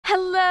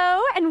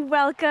and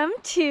welcome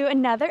to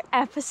another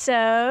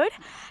episode.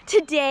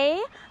 Today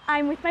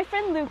I'm with my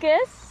friend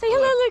Lucas. Say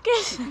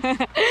hello,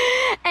 Lucas.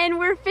 And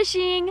we're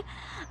fishing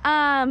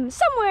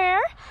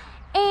somewhere,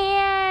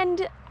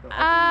 and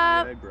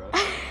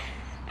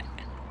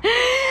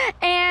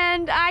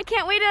and I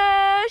can't wait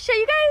to show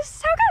you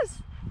guys how it goes.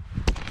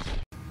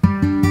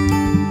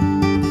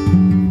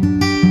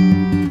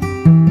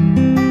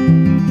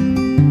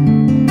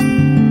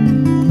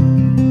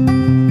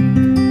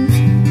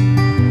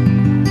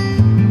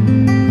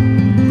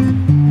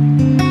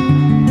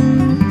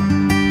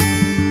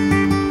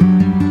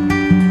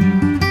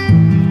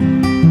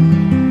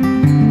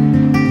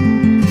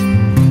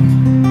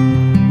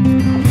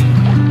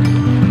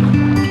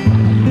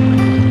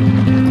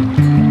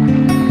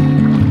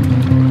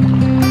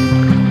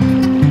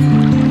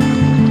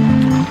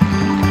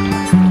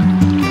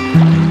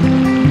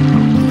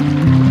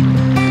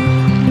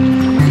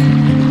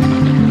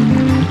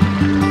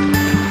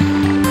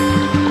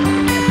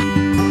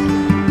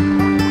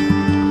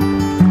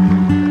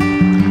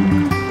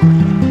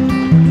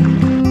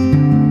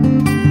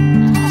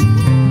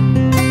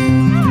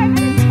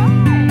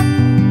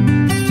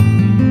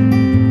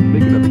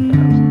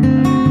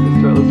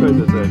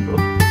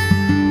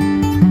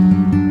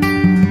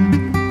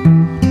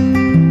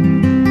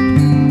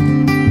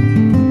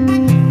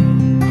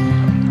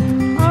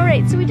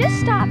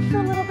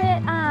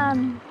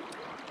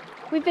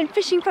 We've been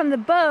fishing from the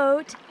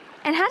boat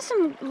and had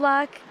some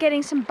luck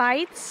getting some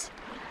bites,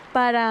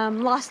 but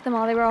lost them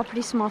all. They were all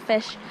pretty small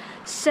fish.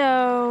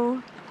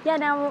 So yeah,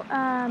 now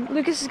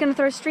Lucas is gonna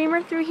throw a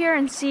streamer through here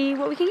and see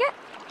what we can get.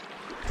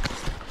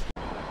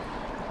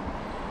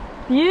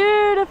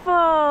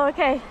 Beautiful.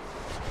 Okay.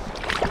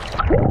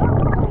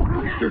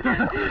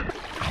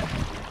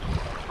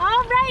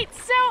 All right.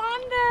 So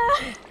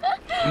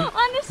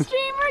on the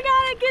streamer,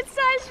 got a good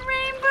sized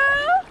rainbow.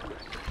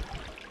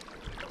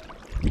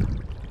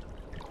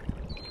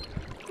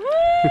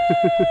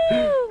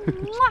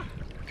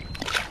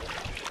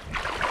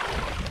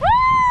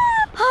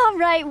 All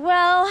right,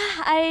 well,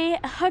 I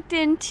hooked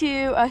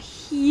into a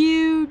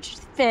huge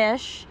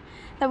fish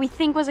that we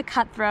think was a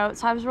cutthroat,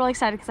 so I was really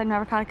excited because I've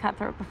never caught a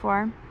cutthroat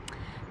before,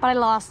 but I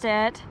lost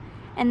it,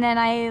 and then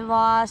I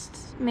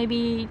lost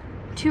maybe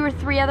 2 or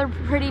 3 other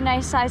pretty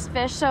nice sized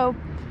fish, so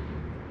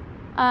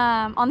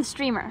on the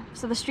streamer.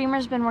 So the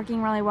streamer's been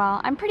working really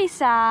well. I'm pretty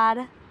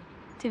sad,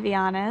 to be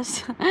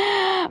honest,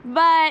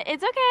 but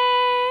it's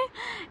okay,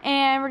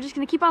 and we're just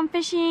gonna keep on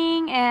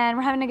fishing and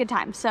we're having a good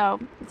time, so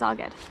it's all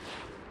good.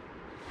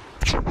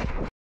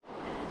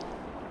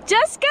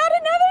 Just got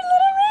another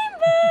little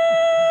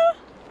rainbow.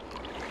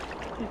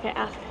 Okay,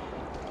 ask.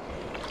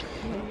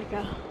 There you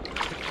go.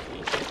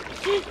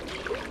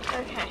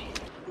 Okay.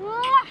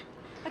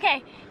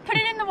 Okay, put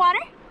it in the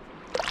water.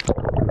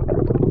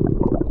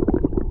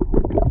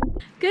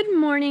 Good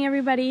morning,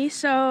 everybody.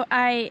 So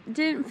I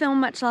didn't film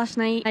much last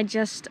night. I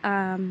just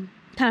kind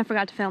of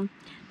forgot to film.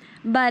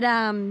 But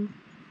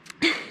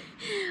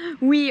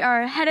we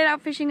are headed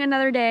out fishing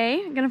another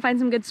day. Gonna find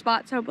some good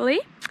spots,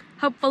 hopefully.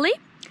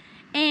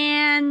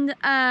 And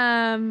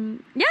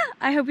yeah,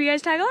 I hope you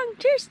guys tag along.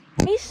 Cheers.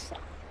 Nice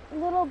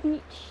little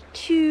beach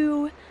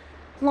to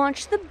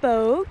launch the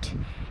boat,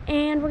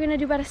 and we're gonna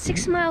do about a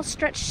 6-mile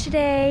stretch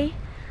today.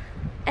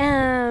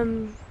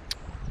 I'm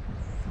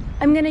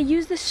gonna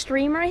use the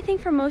streamer, I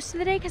think, for most of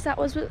the day because that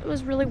was what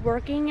was really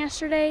working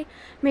yesterday.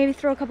 Maybe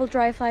throw a couple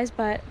dry flies,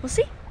 but we'll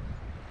see.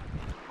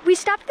 We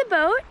stopped the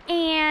boat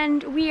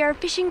and we are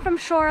fishing from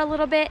shore a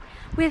little bit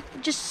with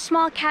just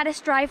small caddis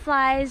dry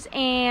flies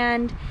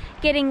and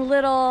getting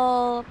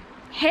little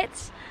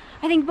hits.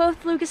 I think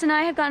both Lucas and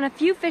I have gotten a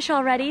few fish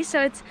already,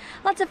 so it's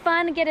lots of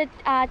fun to get to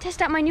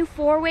test out my new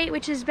 4-weight,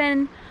 which has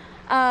been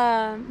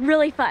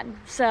really fun.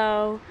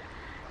 So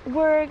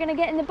we're gonna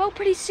get in the boat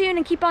pretty soon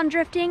and keep on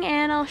drifting,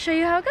 and I'll show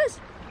you how it goes.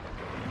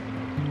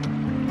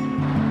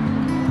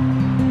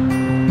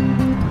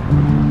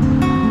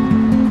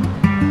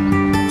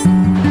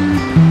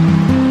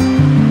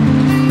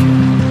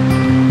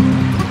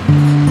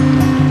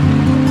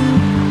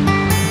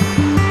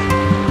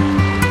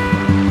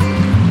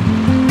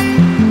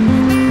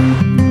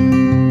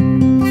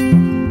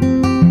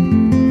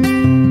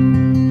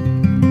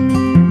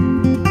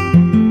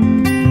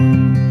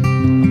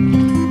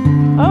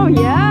 Oh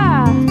yeah!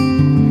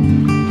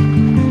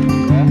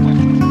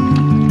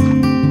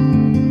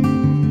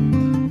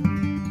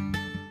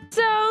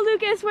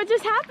 What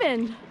just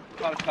happened?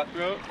 Caught a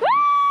cutthroat.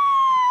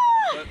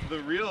 But the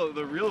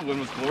real one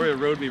was Gloria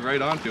rode me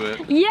right onto it.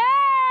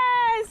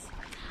 Yes!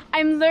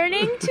 I'm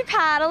learning to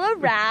paddle a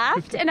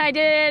raft, and I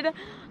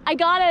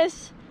got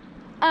us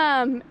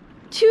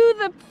to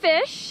the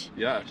fish.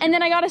 Yeah. And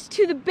then I got us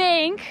to the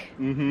bank.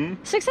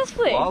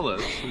 Successfully.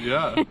 Flawless.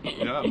 Yeah.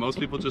 Yeah. Most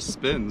people just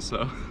spin,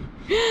 so.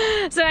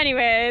 So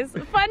anyways,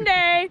 fun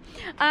day.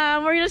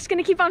 We're just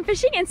gonna keep on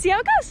fishing and see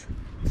how it goes.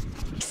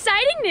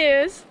 Exciting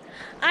news.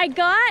 I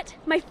got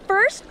my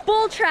first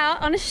bull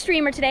trout on a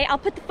streamer today. I'll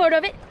put the photo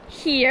of it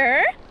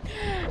here.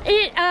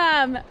 It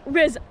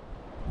was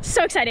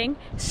So exciting,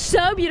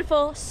 so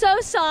beautiful, so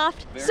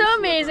soft, Very so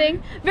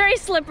amazing, slippery. very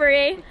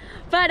slippery,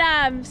 but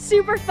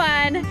super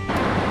fun.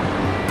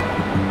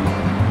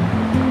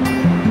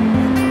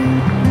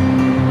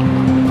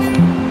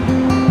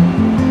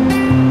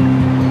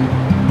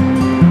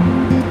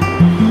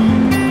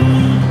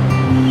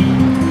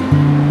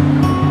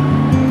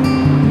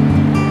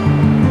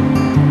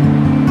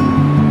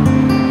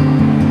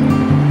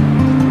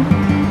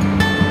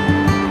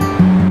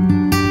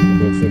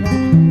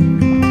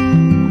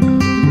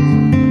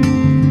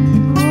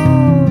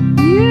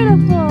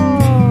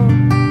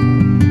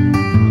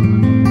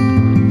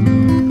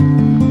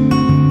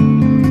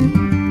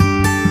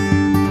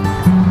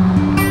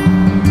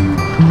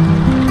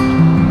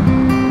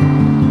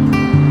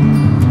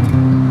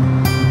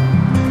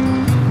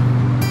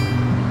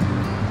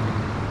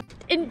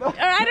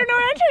 I don't know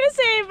what I'm trying to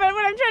say, but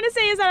what I'm trying to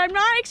say is that I'm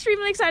not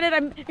extremely excited,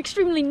 I'm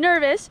extremely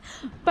nervous,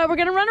 but we're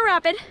gonna run a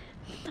rapid.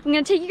 I'm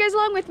gonna take you guys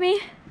along with me,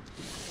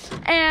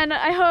 and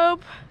I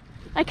hope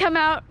I come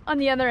out on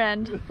the other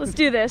end. Let's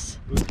do this.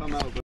 Let's come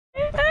out. Okay,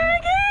 we're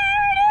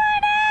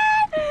doing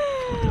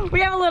it!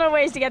 We have a little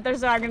ways to get there,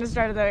 so I'm gonna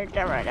start the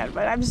camera again,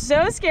 but I'm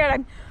so scared.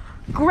 I'm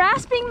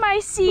grasping my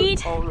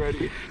seat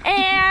Already.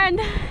 and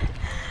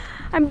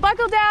I'm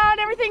buckled down,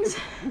 everything's...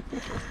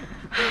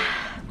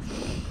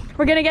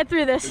 We're gonna get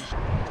through this.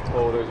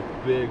 Oh, there's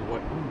a big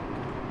white.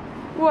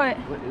 What?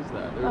 What is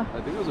that?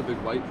 I think it was a big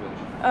whitefish.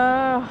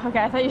 Oh,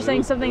 okay. I thought you were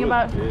saying something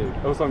about... Big.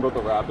 I was talking about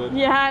the rapid.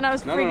 Yeah, and I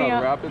was freaking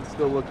out. Rapid's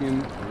still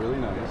looking really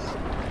nice.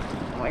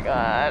 Oh my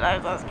god,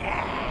 I'm so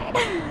scared.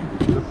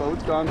 The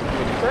boat's gone.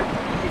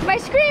 My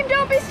scream,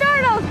 don't be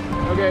startled!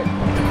 Okay,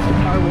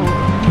 I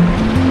won't.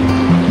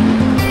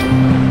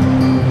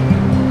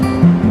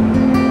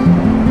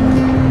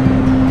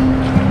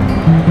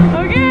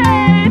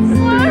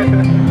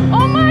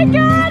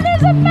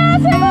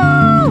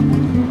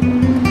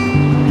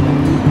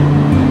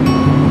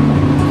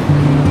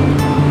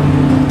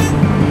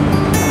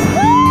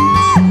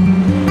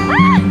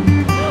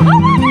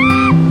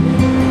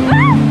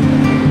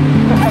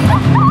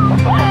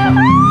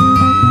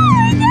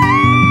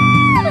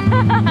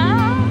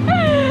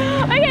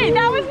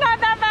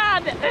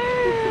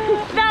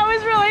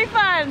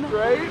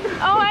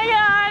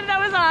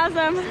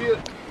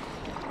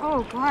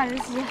 Oh god,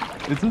 this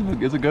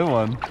is It's a good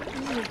one.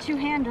 This is a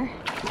two-hander.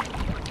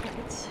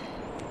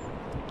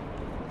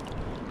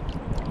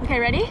 Okay,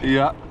 ready?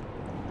 Yeah.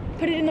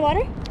 Put it in the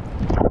water.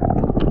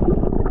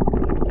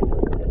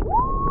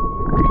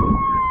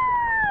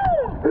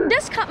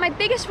 Just caught my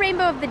biggest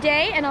rainbow of the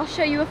day, and I'll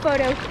show you a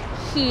photo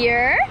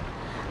here.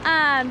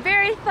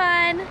 Very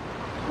fun.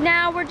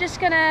 Now we're just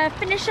gonna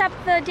finish up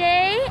the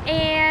day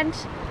and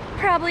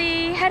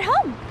probably head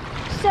home.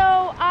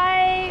 So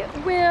I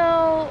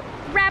will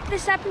wrap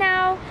this up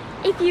now.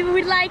 If you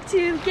would like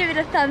to give it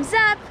a thumbs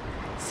up,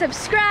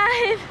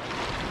 subscribe.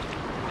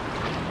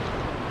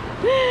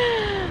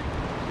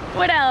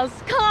 What else?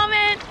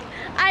 Comment.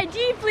 I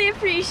deeply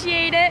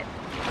appreciate it.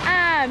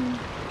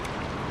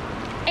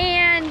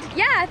 And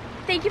yeah,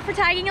 thank you for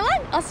tagging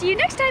along. I'll see you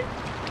next time.